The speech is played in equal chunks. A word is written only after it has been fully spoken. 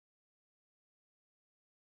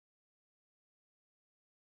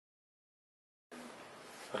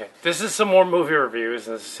Okay, this is some more movie reviews.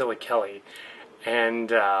 This is Silly Kelly, and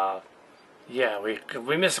yeah,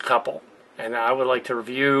 we missed a couple, and I would like to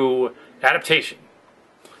review Adaptation,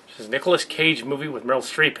 which is a Nicolas Cage movie with Meryl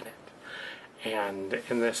Streep in it. And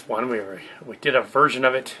in this one, we did a version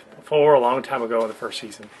of it before a long time ago in the first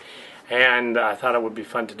season, and I thought it would be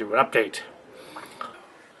fun to do an update.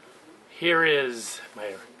 Here is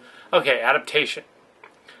my Adaptation.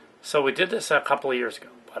 So we did this a couple of years ago,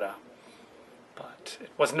 but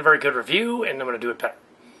it wasn't a very good review, and I'm going to do it better.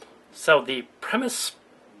 So the premise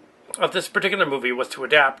of this particular movie was to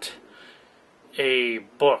adapt a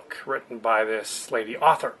book written by this lady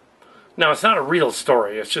author. Now, it's not a real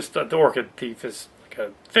story. It's just the Orchid Thief is like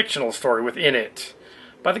a fictional story within it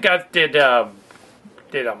by the guy that did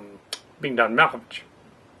Being Done Malkovich.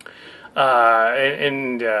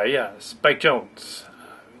 Yeah, Spike Jonze,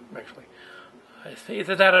 actually.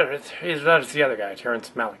 Either that or it's the other guy,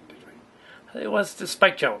 Terrence Malick. It was the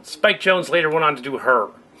Spike Jonze. Spike Jonze later went on to do Her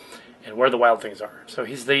and Where the Wild Things Are. So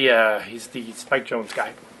he's the Spike Jonze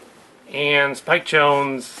guy. And Spike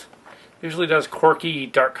Jonze usually does quirky,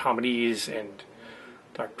 dark comedies and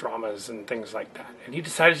dark dramas and things like that. And he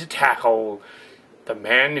decided to tackle the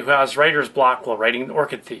man who has writer's block while writing The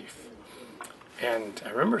Orchid Thief. And I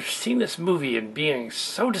remember seeing this movie and being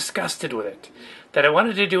so disgusted with it that I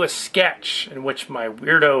wanted to do a sketch in which my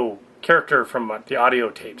weirdo character from the audio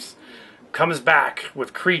tapes comes back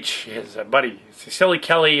with Creech, his buddy. Silly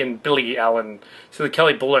Kelly and Billy Allen. Silly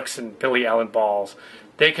Kelly Bullocks and Billy Allen Balls.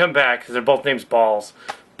 They come back because they're both names Balls.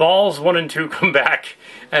 Balls 1 and 2 come back,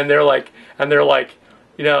 and they're like,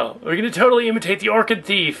 you know, we're gonna totally imitate the Orchid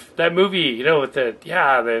Thief, that movie, you know, with the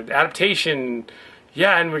adaptation,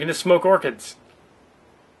 and we're gonna smoke orchids,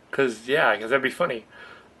 because that'd be funny.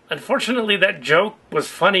 Unfortunately, that joke was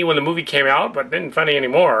funny when the movie came out, but isn't funny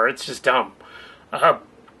anymore. It's just dumb. I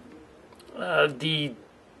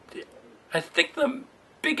think the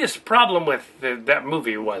biggest problem with that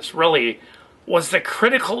movie was the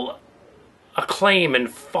critical acclaim and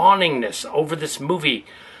fawningness over this movie.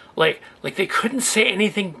 Like they couldn't say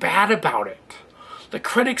anything bad about it. The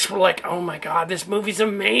critics were like, "Oh my God, this movie's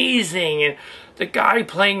amazing!" And the guy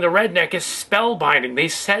playing the redneck is spellbinding. They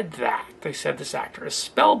said that. They said this actor is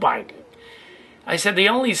spellbinding. I said the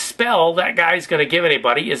only spell that guy's going to give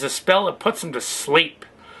anybody is a spell that puts him to sleep.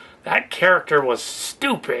 That character was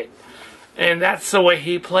stupid, and that's the way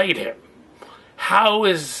he played him. How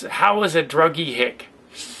is a druggy hick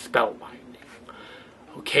spellbinding?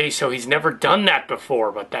 Okay, so he's never done that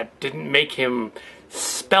before, but that didn't make him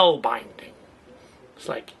spellbinding. It's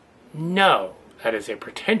like, no, that is a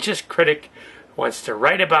pretentious critic who wants to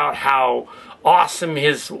write about how awesome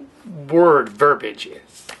his word verbiage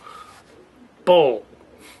is. Bull.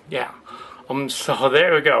 Yeah. So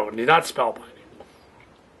there we go. He's not spellbinding.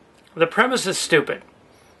 The premise is stupid.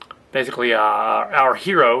 Basically, our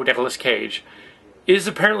hero, Nicolas Cage, is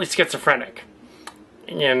apparently schizophrenic.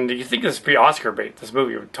 And you think this would be Oscar bait. This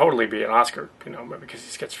movie would totally be an Oscar, because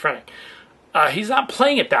he's schizophrenic. He's not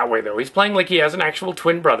playing it that way, though. He's playing like he has an actual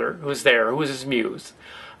twin brother who's there, who is his muse,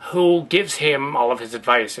 who gives him all of his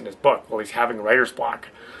advice in his book while he's having writer's block.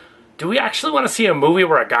 Do we actually want to see a movie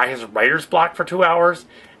where a guy has writer's block for 2 hours?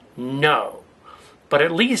 No. But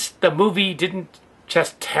at least the movie didn't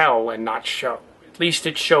just tell and not show. At least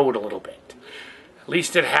it showed a little bit. At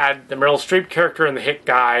least it had the Meryl Streep character and the hit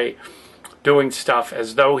guy doing stuff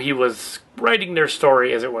as though he was writing their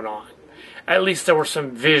story as it went on. At least there were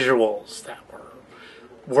some visuals that were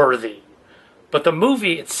worthy. But the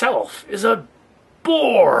movie itself is a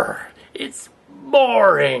bore. It's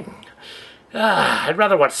boring. I'd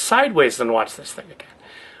rather watch Sideways than watch this thing again.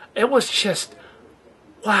 It was just,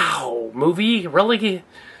 wow, movie? Really?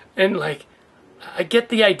 And like, I get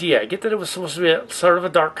the idea. I get that it was supposed to be sort of a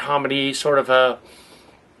dark comedy, sort of a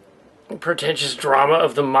pretentious drama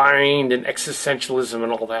of the mind and existentialism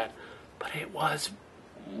and all that. But it was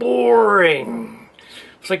boring.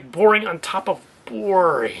 It was like boring on top of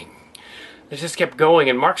boring. It just kept going,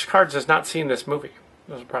 and Mark's Cards has not seen this movie.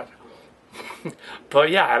 No surprise. But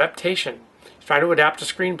yeah, Adaptation. He's trying to adapt a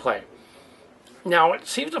screenplay. Now, it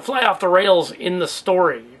seems to fly off the rails in the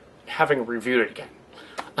story, having reviewed it again.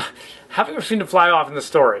 Having seen it fly off in the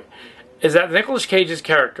story is that Nicolas Cage's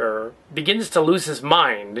character begins to lose his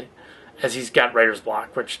mind as he's got writer's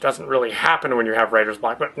block, which doesn't really happen when you have writer's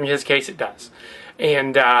block, but in his case it does.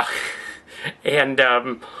 And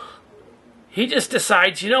he just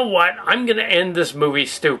decides, you know what, I'm going to end this movie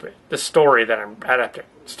stupid. The story that I'm adapting,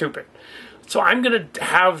 stupid. So I'm going to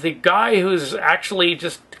have the guy who's actually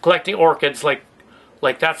just collecting orchids, like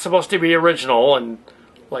that's supposed to be original, and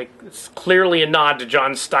like it's clearly a nod to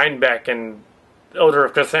John Steinbeck and Odor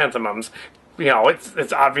of Chrysanthemums,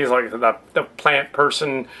 it's obvious, like the plant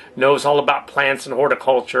person knows all about plants and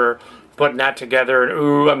horticulture, putting that together, and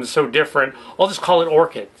ooh, I'm so different. I'll just call it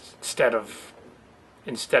orchids instead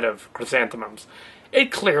of chrysanthemums.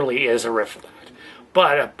 It clearly is a riff of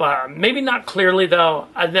that, but maybe not clearly though.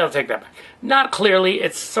 I'll take that back. Not clearly.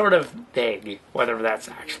 It's sort of vague whether that's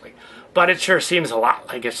actually, but it sure seems a lot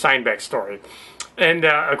like a Steinbeck story. And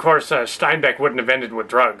of course, Steinbeck wouldn't have ended with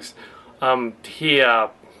drugs. He had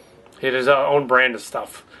his own brand of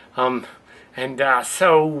stuff.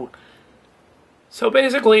 So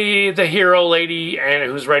basically, the hero lady and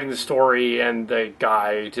who's writing the story and the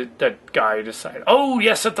guy decide, oh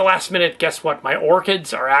yes, at the last minute, guess what? My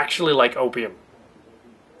orchids are actually like opium,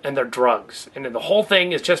 and they're drugs. And the whole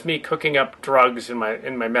thing is just me cooking up drugs in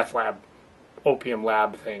my meth lab, opium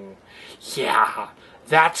lab thing. Yeah,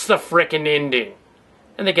 that's the frickin' ending.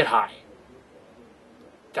 And they get high.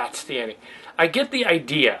 That's the ending. I get the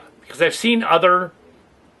idea because I've seen other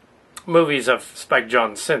movies of Spike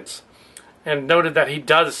Jonze since, and noted that he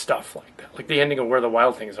does stuff like that, like the ending of Where the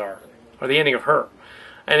Wild Things Are, or the ending of Her,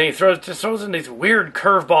 and he throws in these weird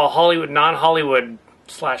curveball Hollywood, non-Hollywood /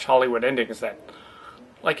 Hollywood endings that,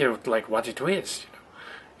 like what's a twist,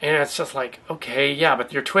 and it's just like, okay, yeah,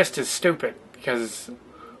 but your twist is stupid because,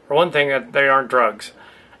 for one thing, that they aren't drugs,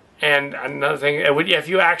 and another thing, if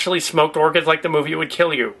you actually smoked orchids like the movie, it would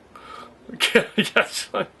kill you. Yes,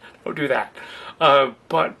 don't do that.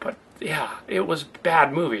 But yeah, it was a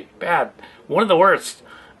bad movie. Bad. One of the worst.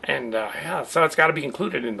 And yeah, so it's got to be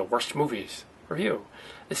included in the worst movies review.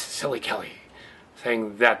 This is Silly Kelly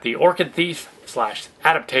saying that the Orchid Thief /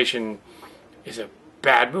 Adaptation is a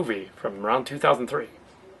bad movie from around 2003.